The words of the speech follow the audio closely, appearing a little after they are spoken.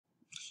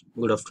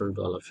Good afternoon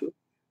to all of you.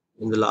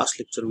 In the last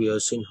lecture, we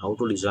have seen how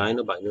to design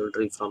a binary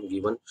tree from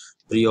given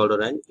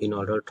pre-order and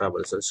in-order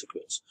traversal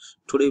sequence.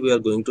 Today, we are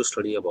going to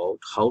study about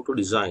how to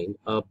design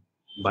a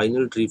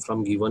binary tree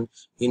from given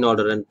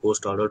in-order and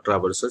post-order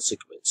traversal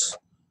sequence.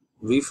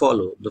 We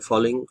follow the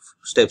following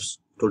steps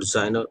to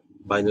design a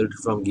binary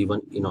tree from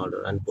given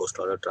in-order and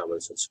post-order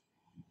traversals.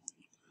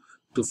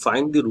 To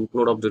find the root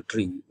node of the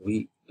tree,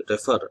 we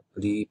refer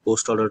the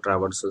post-order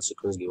traversal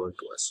sequence given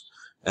to us.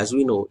 As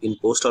we know, in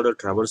post-order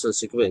traversal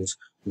sequence,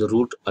 the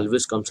root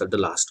always comes at the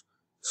last,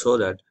 so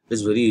that it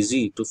is very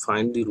easy to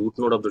find the root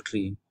node of the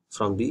tree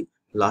from the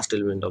last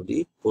element of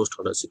the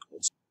post-order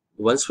sequence.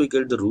 Once we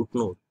get the root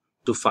node,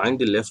 to find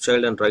the left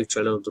child and right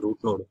child of the root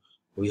node,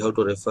 we have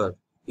to refer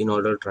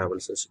in-order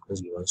traversal sequence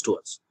given to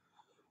us.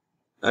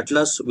 At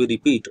last, we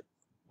repeat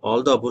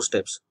all the above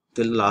steps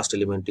till the last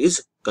element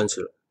is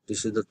considered.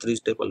 This is the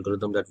three-step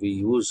algorithm that we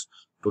use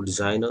to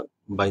design a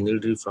binary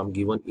tree from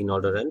given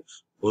in-order and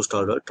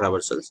post-order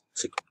traversal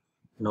sequence.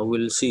 Now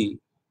we'll see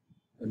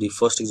the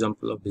first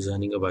example of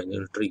designing a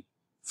binary tree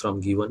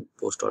from given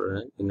post-order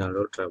and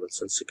in-order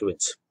traversal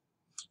sequence.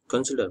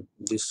 Consider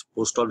this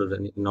post-order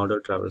and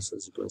in-order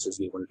traversal sequence is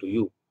given to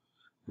you.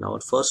 Now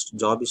our first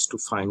job is to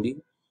find the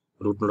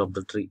root node of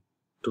the tree.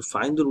 To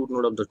find the root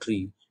node of the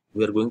tree,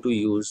 we are going to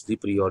use the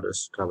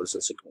pre-orders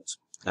traversal sequence.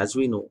 As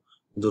we know,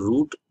 the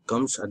root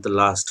comes at the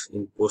last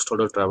in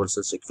post-order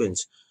traversal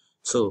sequence.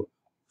 So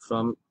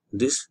from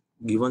this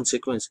given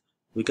sequence,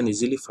 we can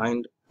easily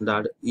find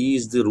that E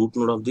is the root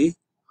node of the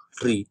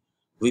tree.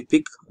 We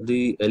pick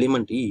the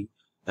element E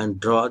and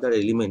draw that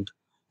element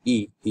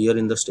E here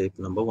in the step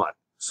number 1.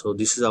 So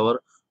this is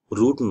our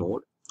root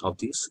node of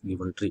this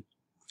given tree.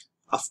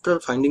 After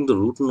finding the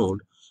root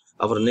node,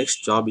 our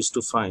next job is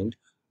to find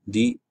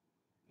the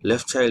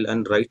left child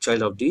and right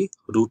child of the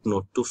root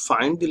node. To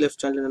find the left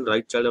child and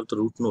right child of the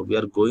root node, we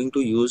are going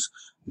to use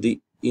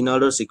the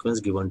in-order sequence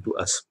given to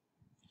us.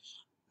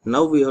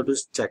 Now we have to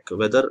check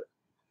whether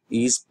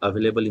E is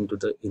available into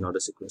the in-order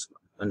sequence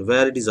and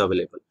where it is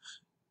available.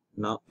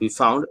 Now we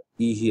found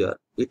E here.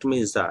 It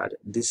means that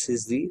this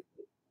is the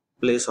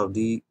place of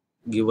the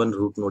given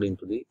root node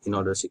into the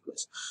in-order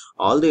sequence.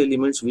 All the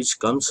elements which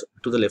comes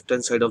to the left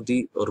hand side of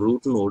the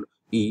root node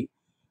E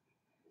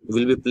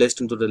will be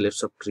placed into the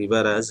left subtree,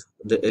 whereas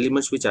the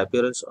elements which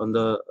appears on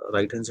the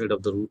right hand side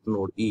of the root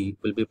node E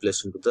will be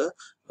placed into the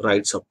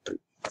right subtree.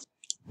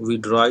 We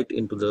draw it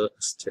into the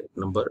step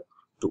number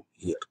 2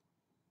 here.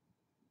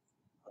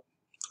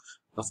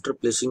 After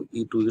placing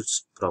E to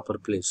its proper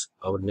place,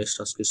 our next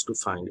task is to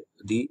find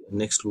the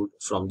next root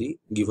from the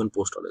given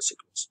post-order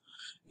sequence.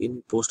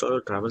 In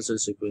post-order traversal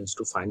sequence,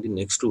 to find the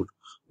next root,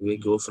 we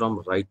go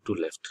from right to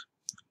left.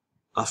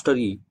 After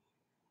E,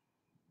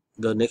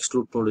 the next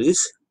root node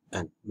is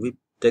N. We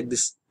take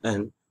this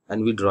N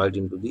and we draw it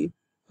into the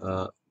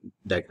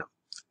diagram.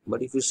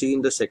 But if you see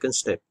in the second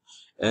step,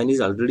 N is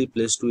already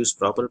placed to its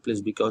proper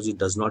place because it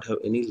does not have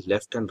any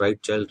left and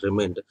right child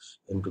remained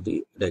into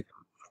the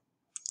diagram.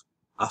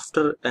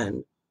 After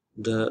N,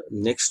 the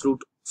next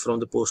root from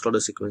the post-order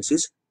sequence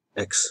is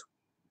X.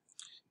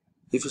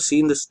 If you see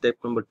in the step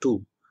number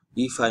 2,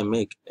 if I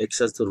make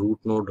X as the root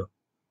node,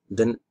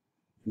 then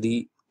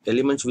the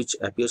elements which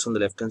appears on the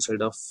left hand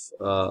side of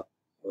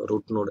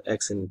root node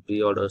X in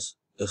pre-orders,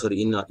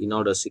 in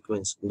order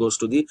sequence goes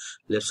to the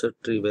left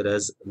subtree,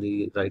 whereas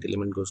the right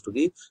element goes to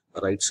the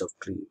right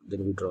subtree.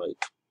 Then we draw it.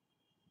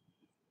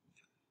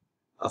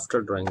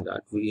 After drawing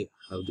that, we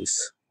have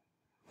this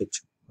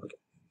picture. Okay.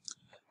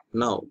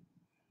 Now,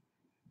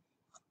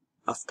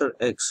 after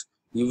X,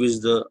 U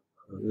is the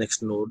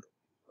next node,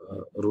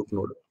 root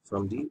node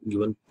from the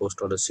given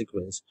post-order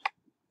sequence.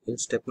 In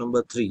step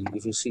number 3,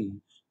 if you see,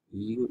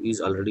 U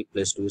is already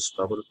placed to its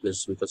proper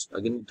place because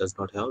again it does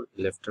not have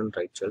left and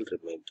right child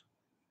remained.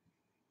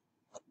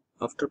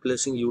 After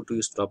placing U to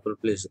its proper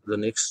place, the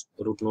next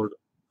root node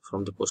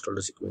from the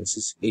post-order sequence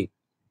is A.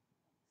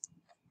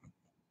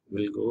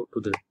 We'll go to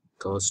the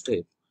third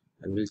step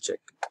and we'll check.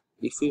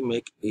 If we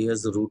make A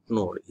as the root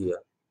node here,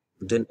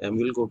 then M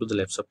will go to the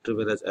left subtree,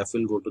 whereas F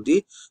will go to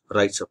the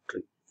right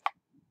subtree.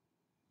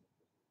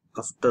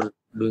 After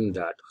doing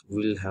that,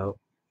 we'll have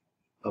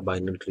a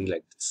binary tree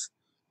like this.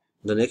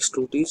 The next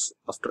root is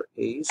after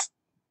A is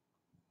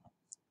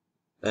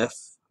F,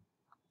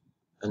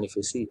 and if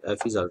you see,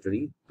 F is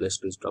already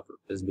placed to its proper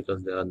place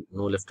because there are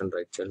no left and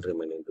right child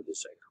remaining to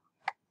this diagram.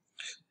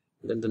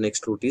 Then the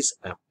next root is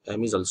M.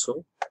 M is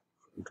also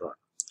drawn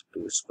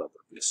to its proper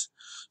place.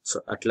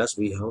 So at last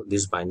we have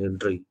this binary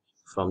tree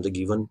from the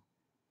given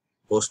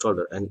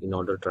post-order and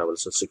in-order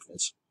traversal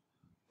sequence.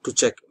 To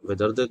check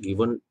whether the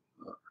given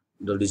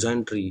the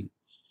design tree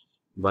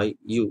by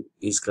you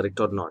is correct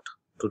or not,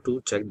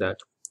 to check that,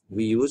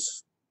 we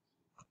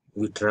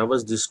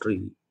traverse this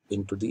tree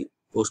into the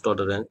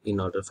post-order and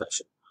in-order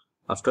fashion.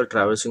 After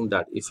traversing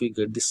that, if we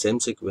get the same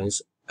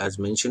sequence as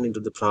mentioned into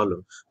the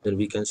problem, then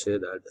we can say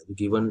that the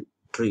given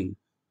tree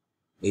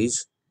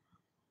is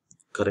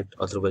correct,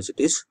 otherwise it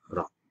is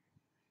wrong.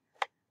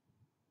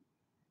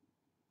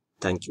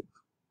 Thank you.